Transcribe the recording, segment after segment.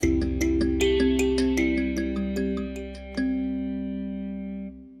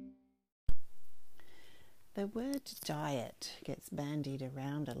diet gets bandied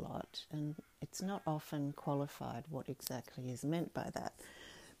around a lot, and it's not often qualified what exactly is meant by that,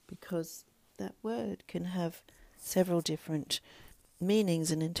 because that word can have several different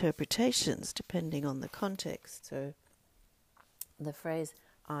meanings and interpretations depending on the context. So the phrase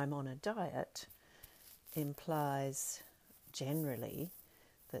 "I'm on a diet" implies generally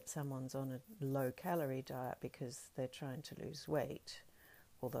that someone's on a low-calorie diet because they're trying to lose weight,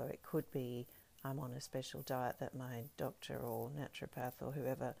 although it could be I'm on a special diet that my doctor or naturopath or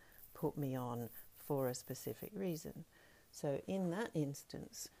whoever put me on for a specific reason. So in that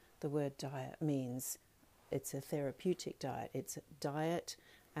instance, the word diet means it's a therapeutic diet. It's a diet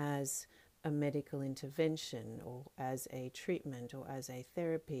as a medical intervention or as a treatment or as a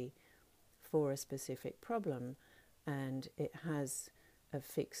therapy for a specific problem, and it has a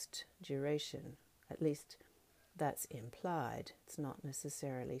fixed duration. At least that's implied. It's not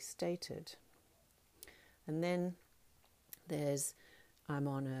necessarily stated. And then there's I'm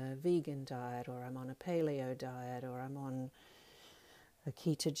on a vegan diet, or I'm on a paleo diet, or I'm on a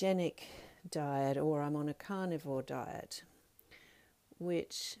ketogenic diet, or I'm on a carnivore diet,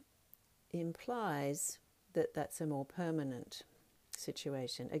 which implies that that's a more permanent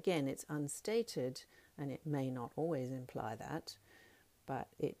situation. Again, it's unstated, and it may not always imply that, but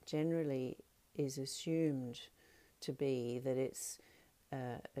it generally is assumed to be that it's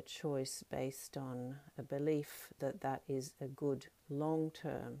a choice based on a belief that that is a good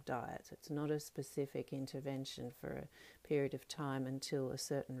long-term diet. It's not a specific intervention for a period of time until a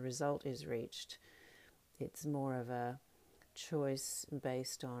certain result is reached. It's more of a choice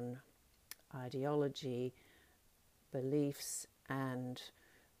based on ideology, beliefs, and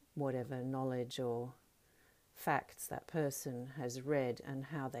whatever knowledge or facts that person has read and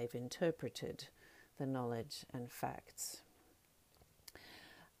how they've interpreted the knowledge and facts.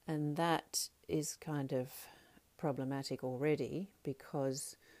 And that is kind of problematic already,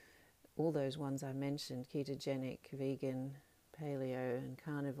 because all those ones I mentioned, ketogenic, vegan, paleo and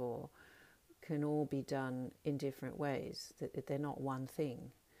carnivore, can all be done in different ways. They're not one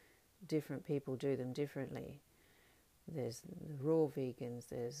thing. Different people do them differently. There's the raw vegans,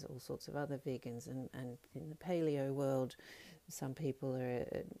 there's all sorts of other vegans, and in the paleo world, some people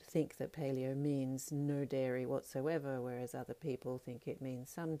think that paleo means no dairy whatsoever, whereas other people think it means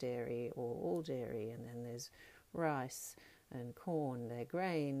some dairy or all dairy. And then there's rice and corn, they're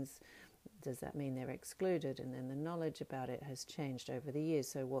grains. Does that mean they're excluded? And then the knowledge about it has changed over the years.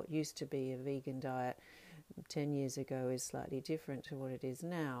 So what used to be a vegan diet 10 years ago is slightly different to what it is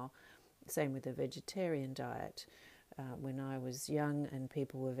now. Same with the vegetarian diet. When I was young and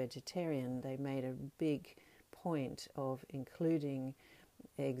people were vegetarian, they made a big point of including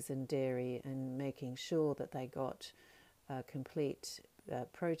eggs and dairy and making sure that they got a complete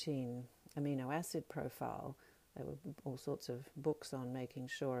protein amino acid profile. There were all sorts of books on making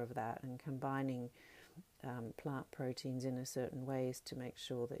sure of that, and combining plant proteins in a certain ways to make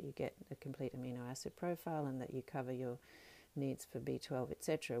sure that you get a complete amino acid profile and that you cover your needs for B12,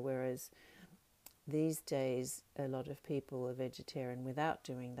 etc. Whereas these days, a lot of people are vegetarian without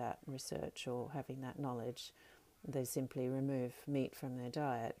doing that research or having that knowledge. They simply remove meat from their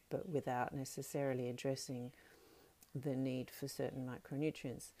diet, but without necessarily addressing the need for certain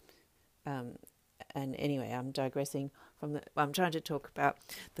micronutrients. And anyway, I'm digressing I'm trying to talk about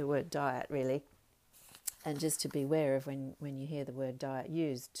the word diet, really. And just to be aware of when you hear the word diet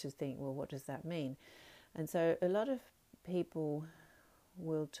used, to think, well, what does that mean? And so a lot of people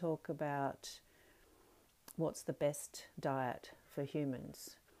will talk about what's the best diet for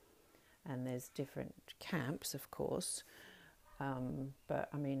humans. And there's different camps, of course. But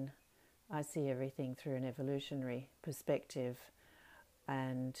I mean, I see everything through an evolutionary perspective,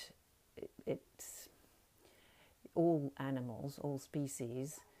 and it's all animals, all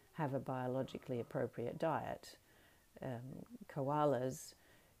species have a biologically appropriate diet. Koalas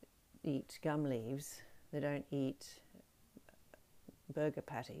eat gum leaves, they don't eat burger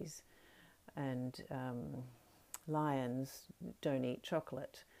patties, and lions don't eat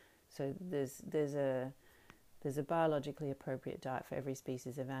chocolate. So there's a biologically appropriate diet for every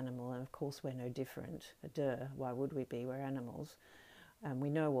species of animal, and of course we're no different. Duh, why would we be? We're animals. And we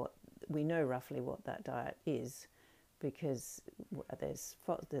know roughly what that diet is, because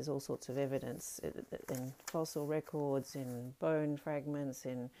there's all sorts of evidence in fossil records, in bone fragments,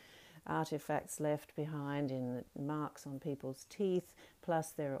 in artifacts left behind, in marks on people's teeth.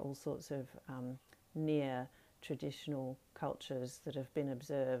 Plus there are all sorts of near traditional cultures that have been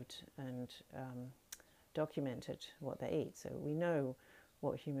observed and documented what they eat. So we know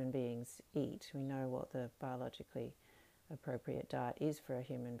what human beings eat. We know what the biologically appropriate diet is for a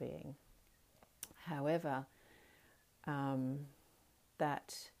human being. However,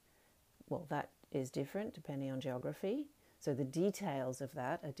 that is different depending on geography. So the details of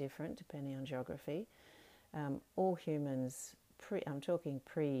that are different depending on geography. All humans, I'm talking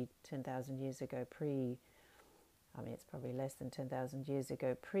pre 10,000 years ago, it's probably less than 10,000 years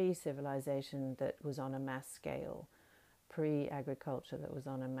ago, pre-civilization that was on a mass scale, pre-agriculture that was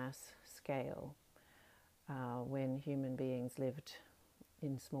on a mass scale, when human beings lived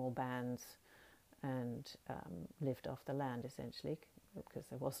in small bands and lived off the land, essentially, because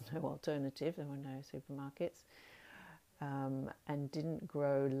there was no alternative, there were no supermarkets, and didn't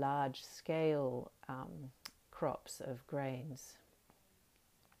grow large-scale crops of grains.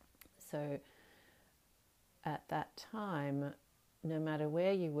 So at that time, no matter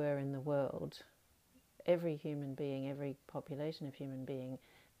where you were in the world, every human being, every population of human being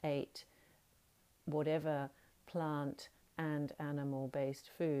ate whatever plant and animal-based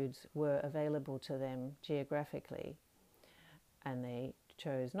foods were available to them geographically. And they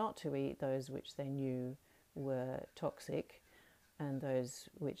chose not to eat those which they knew were toxic and those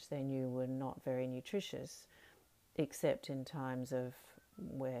which they knew were not very nutritious, except in times of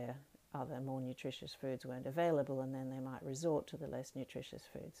where other more nutritious foods weren't available, and then they might resort to the less nutritious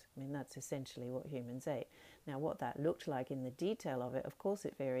foods. I mean, that's essentially what humans ate. Now, what that looked like in the detail of it, of course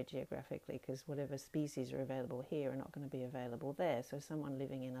it varied geographically, because whatever species are available here are not going to be available there. So someone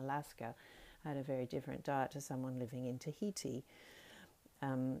living in Alaska had a very different diet to someone living in Tahiti.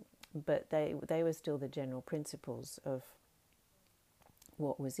 But they were still the general principles of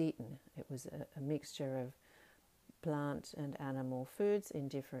what was eaten. It was a mixture of plant and animal foods in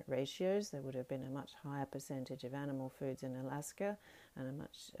different ratios. There would have been a much higher percentage of animal foods in Alaska and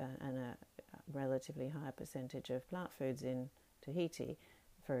a relatively higher percentage of plant foods in Tahiti,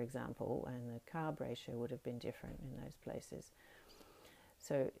 for example, and the carb ratio would have been different in those places.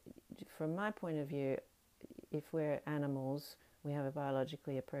 So from my point of view, if we're animals, we have a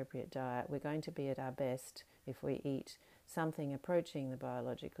biologically appropriate diet, we're going to be at our best if we eat something approaching the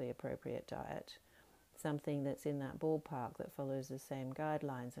biologically appropriate diet, something that's in that ballpark that follows the same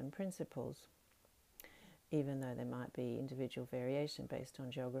guidelines and principles, even though there might be individual variation based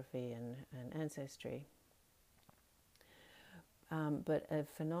on geography and ancestry. But a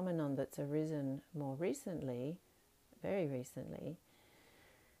phenomenon that's arisen more recently, very recently,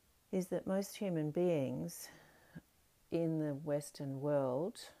 is that most human beings in the Western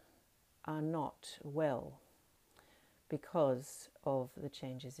world are not well, because of the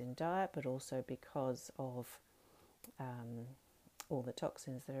changes in diet, but also because of all the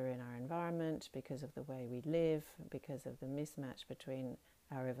toxins that are in our environment, because of the way we live, because of the mismatch between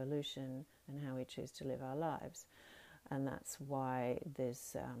our evolution and how we choose to live our lives. And that's why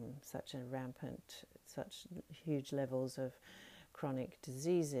there's such huge levels of chronic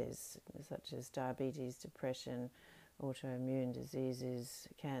diseases, such as diabetes, depression, autoimmune diseases,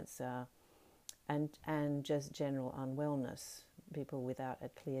 cancer, and just general unwellness, people without a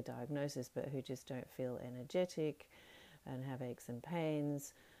clear diagnosis but who just don't feel energetic and have aches and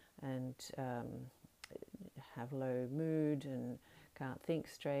pains and have low mood and can't think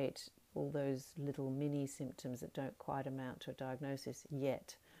straight, all those little mini symptoms that don't quite amount to a diagnosis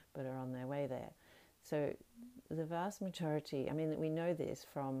yet but are on their way there. So the vast majority, I mean, we know this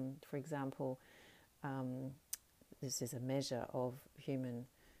from, for example, this is a measure of human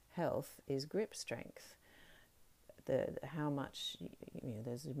health, is grip strength. How much,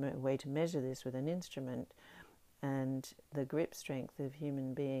 there's a way to measure this with an instrument, and the grip strength of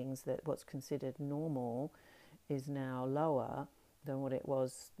human beings, that what's considered normal is now lower than what it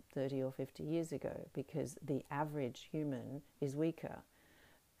was 30 or 50 years ago, because the average human is weaker,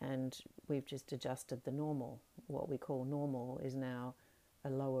 and we've just adjusted the normal. What we call normal is now a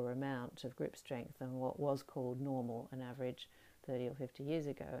lower amount of grip strength than what was called normal, an average 30 or 50 years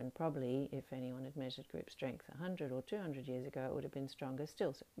ago. And probably if anyone had measured grip strength 100 or 200 years ago, it would have been stronger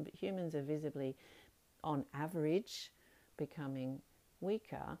still. So humans are visibly, on average, becoming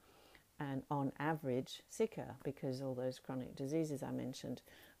weaker and on average sicker, because all those chronic diseases I mentioned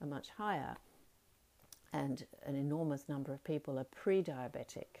are much higher. And an enormous number of people are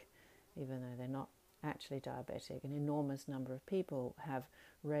pre-diabetic, even though they're not actually diabetic. An enormous number of people have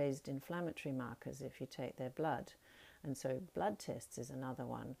raised inflammatory markers if you take their blood. And so blood tests is another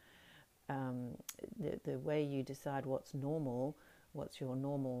one. The way you decide what's normal, what's your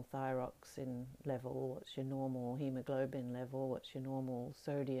normal thyroxine level, what's your normal hemoglobin level, what's your normal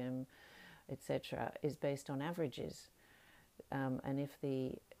sodium, etc., is based on averages. And if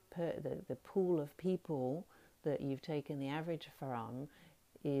the pool of people that you've taken the average from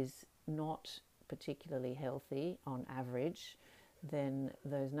is not particularly healthy on average, then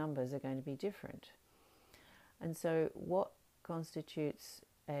those numbers are going to be different. And so what constitutes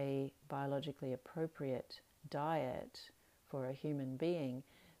a biologically appropriate diet for a human being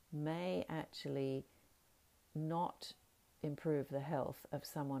may actually not improve the health of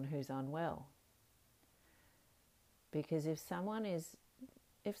someone who's unwell. Because if someone's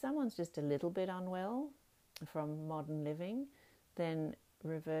just a little bit unwell from modern living, then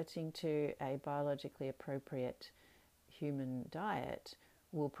reverting to a biologically appropriate human diet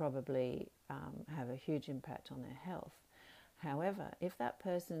will probably have a huge impact on their health. However, if that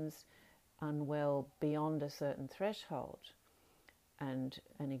person's unwell beyond a certain threshold, and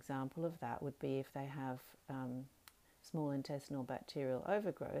an example of that would be if they have small intestinal bacterial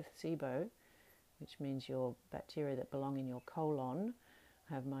overgrowth, SIBO, which means your bacteria that belong in your colon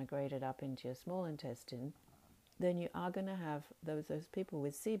have migrated up into your small intestine, then you are going to have those people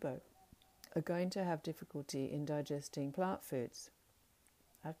with SIBO are going to have difficulty in digesting plant foods.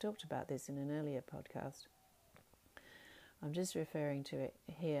 I've talked about this in an earlier podcast. I'm just referring to it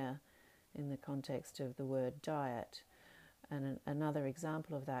here in the context of the word diet. And another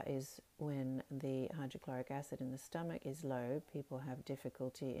example of that is when the hydrochloric acid in the stomach is low, people have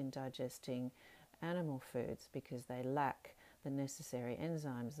difficulty in digesting animal foods because they lack the necessary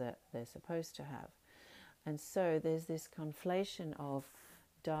enzymes that they're supposed to have. And so there's this conflation of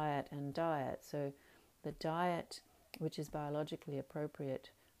diet and diet. So the diet, which is biologically appropriate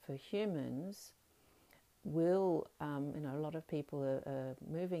for humans, will, a lot of people are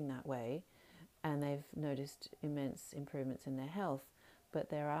moving that way, and they've noticed immense improvements in their health. But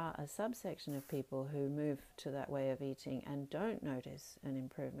there are a subsection of people who move to that way of eating and don't notice an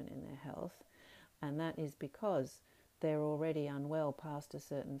improvement in their health, and that is because they're already unwell past a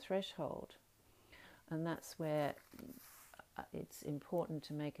certain threshold. And that's where it's important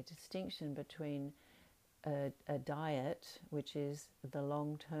to make a distinction between a diet, which is the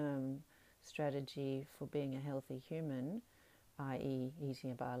long-term strategy for being a healthy human, i.e.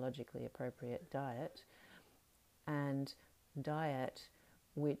 eating a biologically appropriate diet, and diet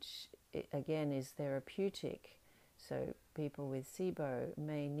which again is therapeutic. So people with SIBO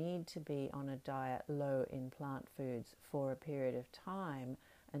may need to be on a diet low in plant foods for a period of time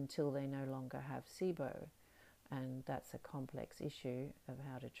until they no longer have SIBO. And that's a complex issue of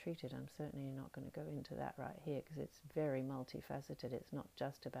how to treat it. I'm certainly not going to go into that right here because it's very multifaceted. It's not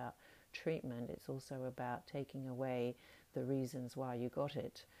just about treatment, it's also about taking away the reasons why you got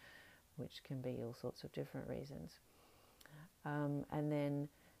it, which can be all sorts of different reasons. And then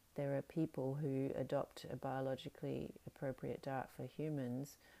there are people who adopt a biologically appropriate diet for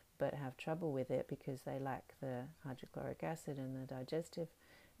humans but have trouble with it because they lack the hydrochloric acid and the digestive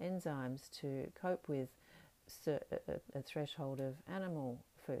enzymes to cope with a threshold of animal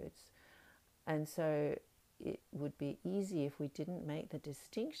foods. And so it would be easy if we didn't make the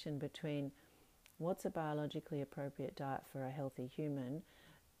distinction between what's a biologically appropriate diet for a healthy human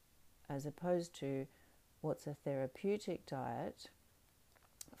as opposed to what's a therapeutic diet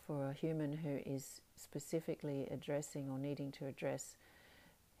for a human who is specifically addressing or needing to address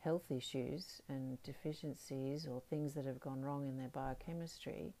health issues and deficiencies or things that have gone wrong in their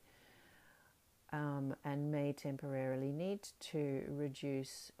biochemistry, and may temporarily need to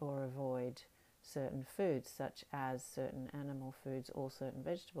reduce or avoid certain foods, such as certain animal foods or certain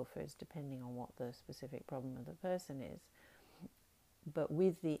vegetable foods, depending on what the specific problem of the person is, but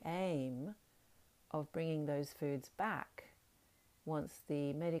with the aim of bringing those foods back once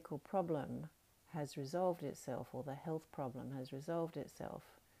the medical problem has resolved itself or the health problem has resolved itself.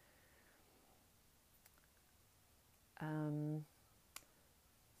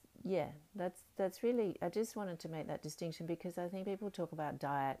 That's really, I just wanted to make that distinction because I think people talk about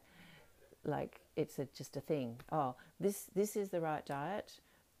diet like it's just a thing. Oh, this is the right diet.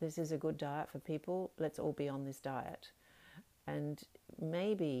 This is a good diet for people. Let's all be on this diet. And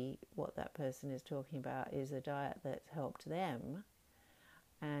maybe what that person is talking about is a diet that's helped them.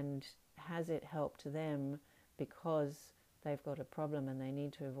 And has it helped them because they've got a problem and they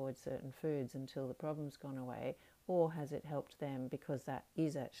need to avoid certain foods until the problem's gone away? Or has it helped them because that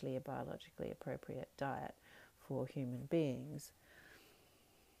is actually a biologically appropriate diet for human beings?